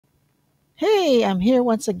Hey, I'm here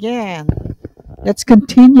once again. Let's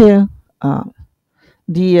continue uh,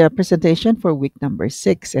 the presentation for week number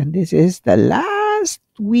 6. And this is the last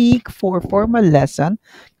week for formal lesson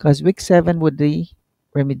because week 7 would be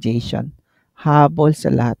remediation. Habol sa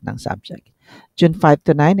lahat ng subject. June 5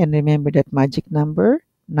 to 9. And remember that magic number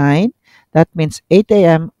 9. That means 8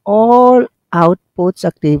 a.m. All outputs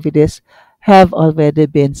activities have already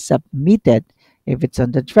been submitted. If it's on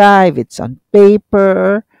the drive, it's on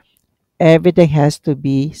paper, everything has to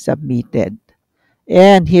be submitted.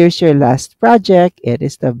 And here's your last project. It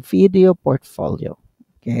is the video portfolio.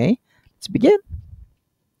 Okay, let's begin.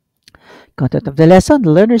 Content of the lesson: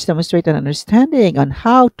 the learners demonstrate an understanding on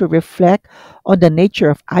how to reflect on the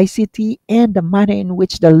nature of ICT and the manner in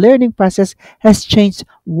which the learning process has changed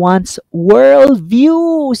one's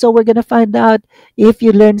worldview. So we're going to find out if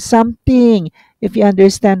you learn something, if you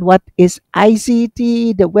understand what is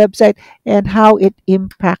ICT, the website, and how it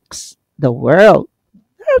impacts the world.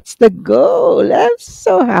 That's the goal. I'm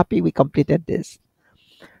so happy we completed this.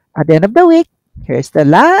 At the end of the week, here's the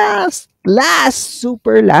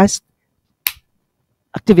super last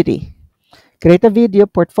activity. Create a video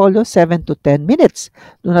portfolio 7 to 10 minutes.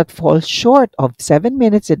 Do not fall short of 7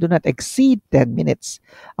 minutes and do not exceed 10 minutes.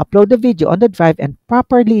 Upload the video on the drive and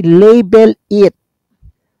properly label it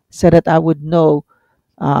so that I would know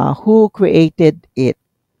who created it.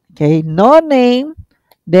 Okay, no name,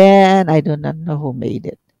 then I do not know who made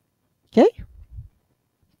it. Okay.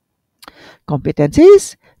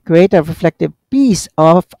 Competencies: create a reflective piece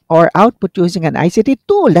of or output using an ICT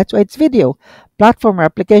tool. That's why it's video. Platform or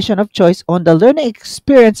application of choice on the learning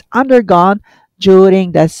experience undergone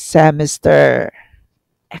during the semester.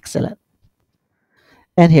 Excellent.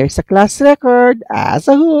 And here's the class record as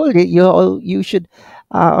a whole. You should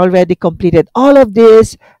already completed all of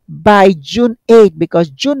this by June 8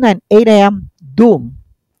 because June 9, 8 a.m. Doom.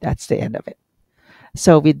 That's the end of it.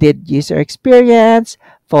 So we did user experience,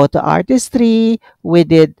 photo artistry, we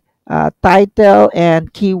did title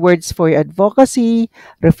and keywords for your advocacy,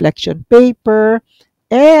 reflection paper,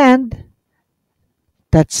 and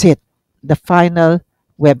that's it. The final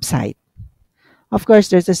website. Of course,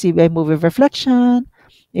 there's a CBI movie reflection.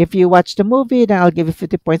 If you watch the movie, then I'll give you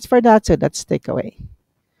 50 points for that. So that's takeaway.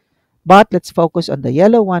 But let's focus on the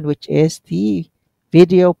yellow one, which is the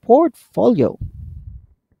video portfolio.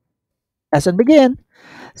 Lesson begin.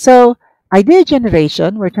 So, idea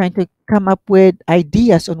generation, we're trying to come up with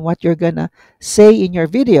ideas on what you're gonna say in your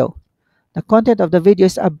video. The content of the video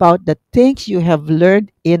is about the things you have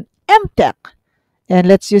learned in Emtech. And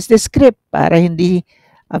let's use the script para hindi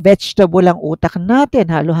vegetable ang utak natin,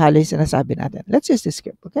 halo-halo yung sinasabi natin. Let's use the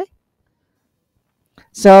script, okay?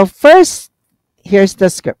 So, first, here's the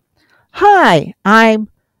script. Hi, I'm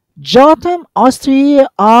Jotham Austria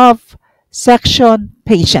of Section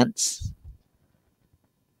Patients,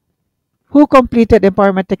 who completed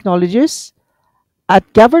Empowerment Technologies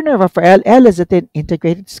at Governor Rafael L. Lazatin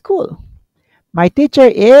Integrated School. My teacher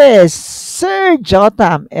is Sir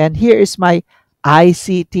Jotham, and here is my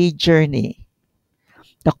ICT journey.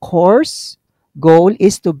 The course goal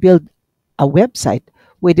is to build a website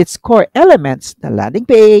with its core elements: the landing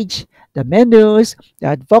page, the menus, the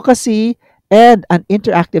advocacy, and an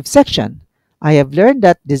interactive section. I have learned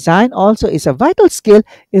that design also is a vital skill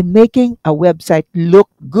in making a website look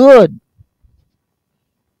good.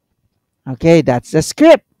 Okay, that's the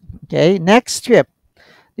script. Okay, next script.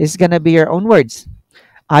 This is going to be your own words.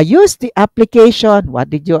 I use the application.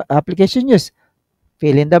 What did your application use?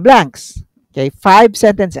 Fill in the blanks. Okay, 5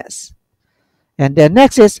 sentences. And then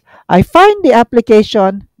next is, I find the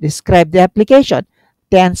application, describe the application,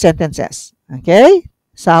 10 sentences. Okay,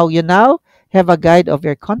 so you now have a guide of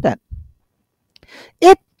your content.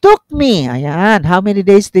 It took me, ayan, how many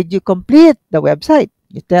days did you complete the website?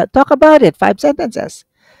 You talk about it, 5 sentences.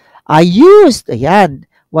 I used, ayan,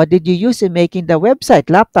 what did you use in making the website?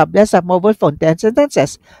 Laptop, desktop, mobile phone, 10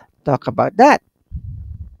 sentences. Talk about that.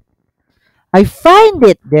 I find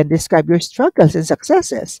it, then describe your struggles and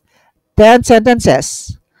successes. 10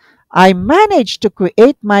 sentences. I managed to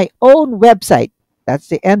create my own website. That's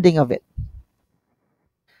the ending of it.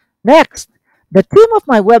 Next, the theme of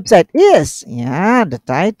my website is, yeah, the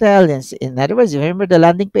title. In other words, you remember the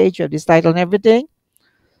landing page, you have this title and everything.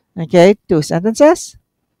 Okay, 2 sentences.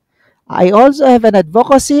 I also have an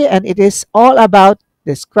advocacy, and it is all about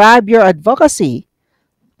describe your advocacy.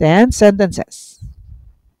 10 sentences.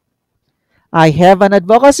 I have an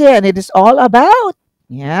advocacy, and it is all about,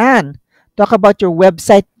 yan, talk about your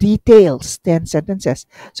website details. 10 sentences.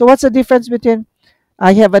 So what's the difference between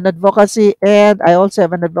I have an advocacy and I also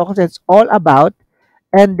have an advocacy? It's all about,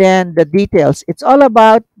 and then the details. It's all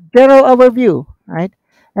about general overview, right?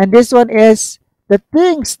 And this one is the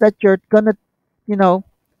things that you're gonna, you know,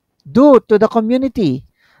 do to the community.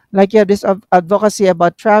 Like you have this advocacy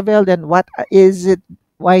about travel, then what is it?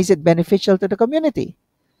 Why is it beneficial to the community?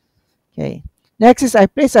 Okay. Next is I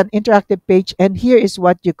place an interactive page, and here is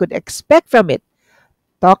what you could expect from it.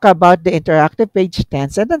 Talk about the interactive page, 10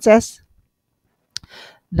 sentences.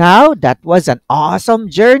 Now, that was an awesome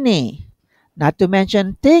journey. Not to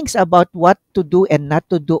mention things about what to do and not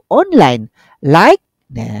to do online. Like,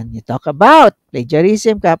 then you talk about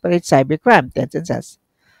plagiarism, copyright, cybercrime, 10 sentences.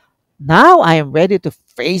 Now I am ready to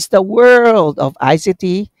face the world of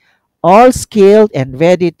ICT, all skilled and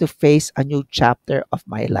ready to face a new chapter of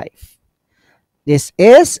my life. This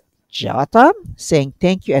is Jotham saying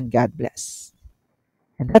thank you and God bless.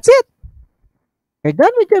 And that's it. You're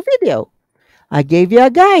done with your video. I gave you a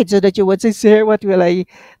guide so that you would say, sir, what will I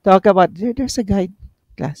talk about? There's a guide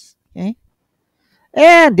class. Okay.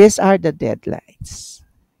 And these are the deadlines.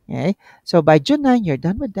 Okay. So by June 9, you're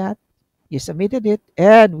done with that. You submitted it,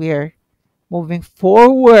 and we're moving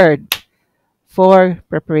forward for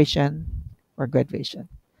preparation for graduation.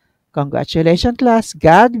 Congratulations, class.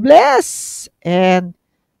 God bless and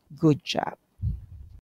good job.